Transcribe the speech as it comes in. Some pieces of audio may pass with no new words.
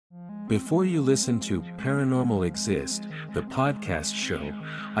Before you listen to Paranormal Exist, the podcast show,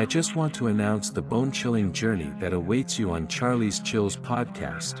 I just want to announce the bone-chilling journey that awaits you on Charlie's Chills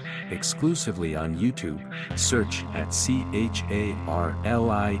podcast, exclusively on YouTube. Search at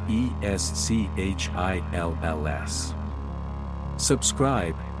CharlieSchills.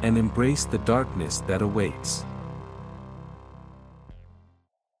 Subscribe, and embrace the darkness that awaits.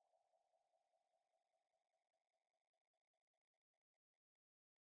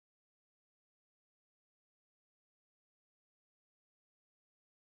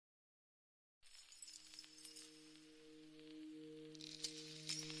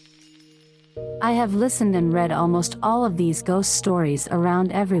 I have listened and read almost all of these ghost stories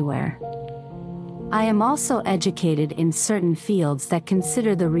around everywhere. I am also educated in certain fields that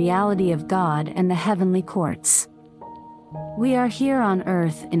consider the reality of God and the heavenly courts. We are here on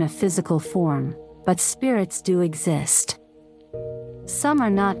earth in a physical form, but spirits do exist. Some are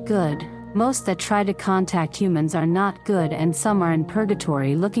not good, most that try to contact humans are not good, and some are in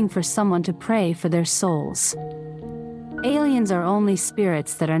purgatory looking for someone to pray for their souls. Aliens are only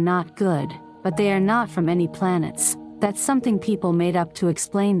spirits that are not good, but they are not from any planets. That's something people made up to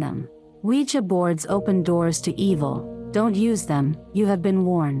explain them. Ouija boards open doors to evil. Don't use them, you have been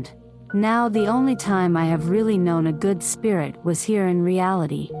warned. Now the only time I have really known a good spirit was here in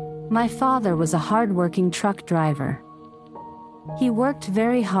reality. My father was a hard-working truck driver. He worked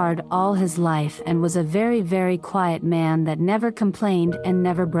very hard all his life and was a very, very quiet man that never complained and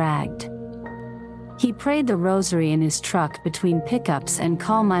never bragged. He prayed the rosary in his truck between pickups and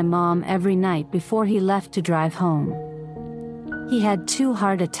called my mom every night before he left to drive home. He had 2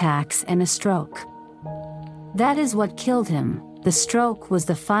 heart attacks and a stroke. That is what killed him. The stroke was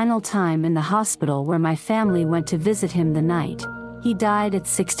the final time in the hospital where my family went to visit him the night. He died at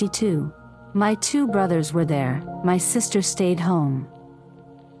 62. My 2 brothers were there, my sister stayed home.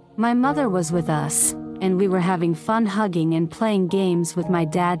 My mother was with us, and we were having fun hugging and playing games with my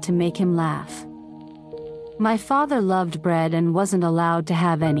dad to make him laugh. My father loved bread and wasn't allowed to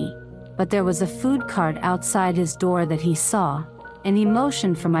have any, but there was a food cart outside his door that he saw, and he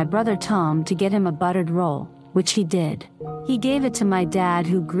motioned for my brother Tom to get him a buttered roll, which he did. He gave it to my dad,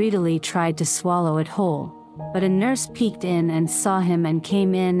 who greedily tried to swallow it whole, but a nurse peeked in and saw him and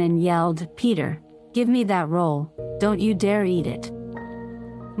came in and yelled, "Peter, give me that roll, don't you dare eat it."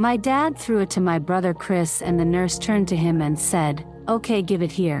 My dad threw it to my brother Chris, and the nurse turned to him and said, "Okay, give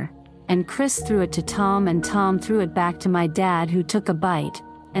it here." And Chris threw it to Tom, and Tom threw it back to my dad, who took a bite,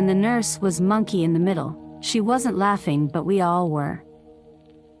 and the nurse was monkey in the middle. She wasn't laughing, but we all were.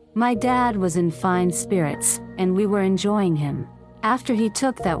 My dad was in fine spirits, and we were enjoying him. After he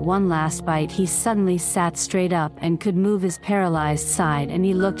took that one last bite, he suddenly sat straight up and could move his paralyzed side, and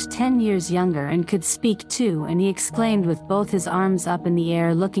he looked 10 years younger and could speak too, and he exclaimed with both his arms up in the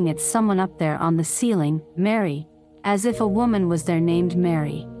air looking at someone up there on the ceiling, "Mary," as if a woman was there named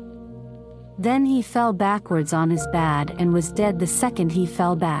Mary. Then he fell backwards on his bed and was dead the second he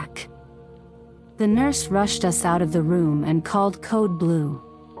fell back. The nurse rushed us out of the room and called Code Blue.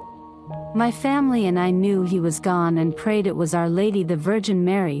 My family and I knew he was gone and prayed it was Our Lady the Virgin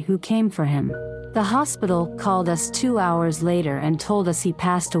Mary who came for him. The hospital called us 2 hours later and told us he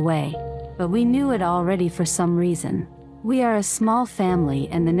passed away, but we knew it already for some reason. We are a small family,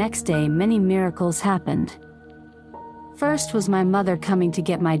 and the next day many miracles happened. First was my mother coming to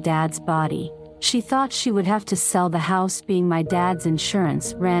get my dad's body. She thought she would have to sell the house, being my dad's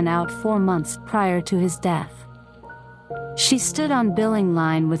insurance ran out 4 months prior to his death. She stood on billing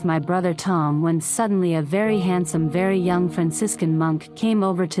line with my brother Tom when suddenly a very handsome, very young Franciscan monk came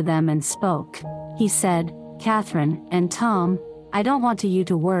over to them and spoke. He said, "Catherine and Tom, I don't want you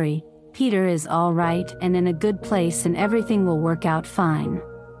to worry. Peter is all right and in a good place, and everything will work out fine.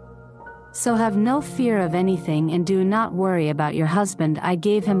 So have no fear of anything, and do not worry about your husband. I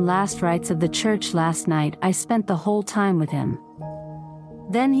gave him last rites of the church last night. I spent the whole time with him."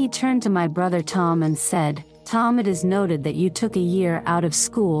 Then he turned to my brother Tom and said, "Tom, it is noted that you took a year out of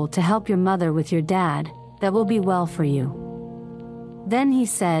school to help your mother with your dad. That will be well for you." Then he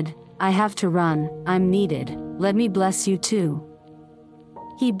said, "I have to run, I'm needed. Let me bless you too."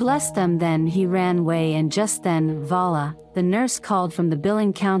 He blessed them, then he ran away, and just then, voila, the nurse called from the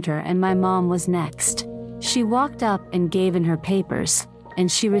billing counter, and my mom was next. She walked up and gave in her papers,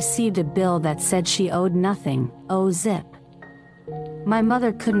 and she received a bill that said she owed nothing. Oh, zip. My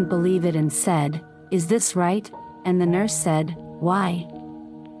mother couldn't believe it and said, "Is this right?" And the nurse said, "Why?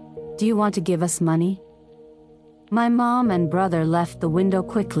 Do you want to give us money?" My mom and brother left the window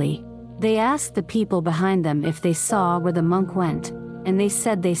quickly. They asked the people behind them if they saw where the monk went, and they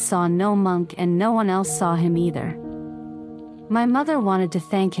said they saw no monk and no one else saw him either. My mother wanted to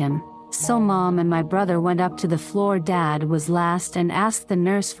thank him, So Mom and my brother went up to the floor Dad was last and asked the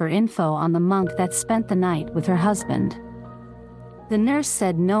nurse for info on the monk that spent the night with her husband. The nurse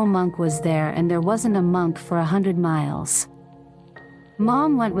said no monk was there and there wasn't a monk for 100 miles.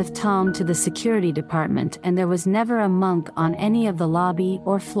 Mom went with Tom to the security department and there was never a monk on any of the lobby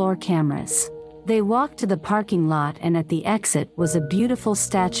or floor cameras. They walked to the parking lot and at the exit was a beautiful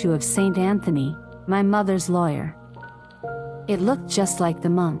statue of Saint Anthony, my mother's lawyer. It looked just like the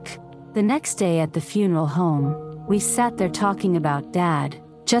monk. The next day at the funeral home, we sat there talking about Dad,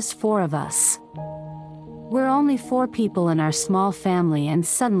 just 4 of us. We're only 4 people in our small family and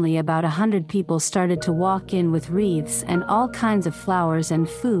suddenly about 100 people started to walk in with wreaths and all kinds of flowers and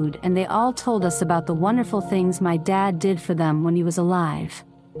food and they all told us about the wonderful things my dad did for them when he was alive.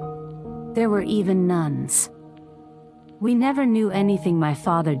 There were even nuns. We never knew anything my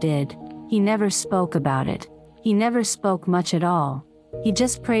father did, he never spoke about it, he never spoke much at all, he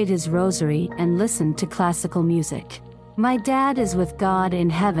just prayed his rosary and listened to classical music. My dad is with God in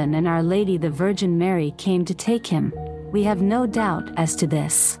heaven and Our Lady the Virgin Mary came to take him, we have no doubt as to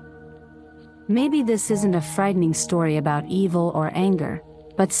this. Maybe this isn't a frightening story about evil or anger,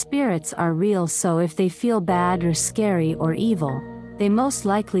 but spirits are real, so if they feel bad or scary or evil, they most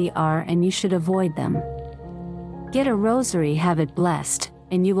likely are and you should avoid them. Get a rosary, have it blessed,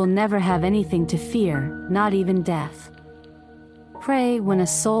 and you will never have anything to fear, not even death. Pray when a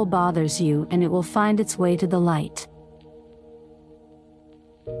soul bothers you and it will find its way to the light.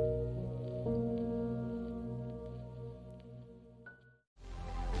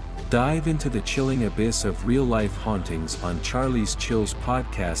 Dive into the chilling abyss of real-life hauntings on Charlie's Chills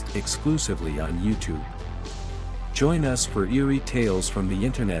podcast exclusively on YouTube. Join us for eerie tales from the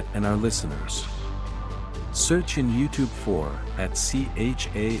internet and our listeners. Search in YouTube for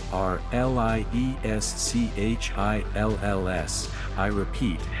 @Charlieschills. I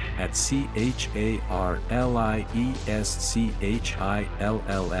repeat,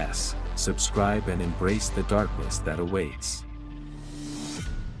 @Charlieschills. Subscribe and embrace the darkness that awaits.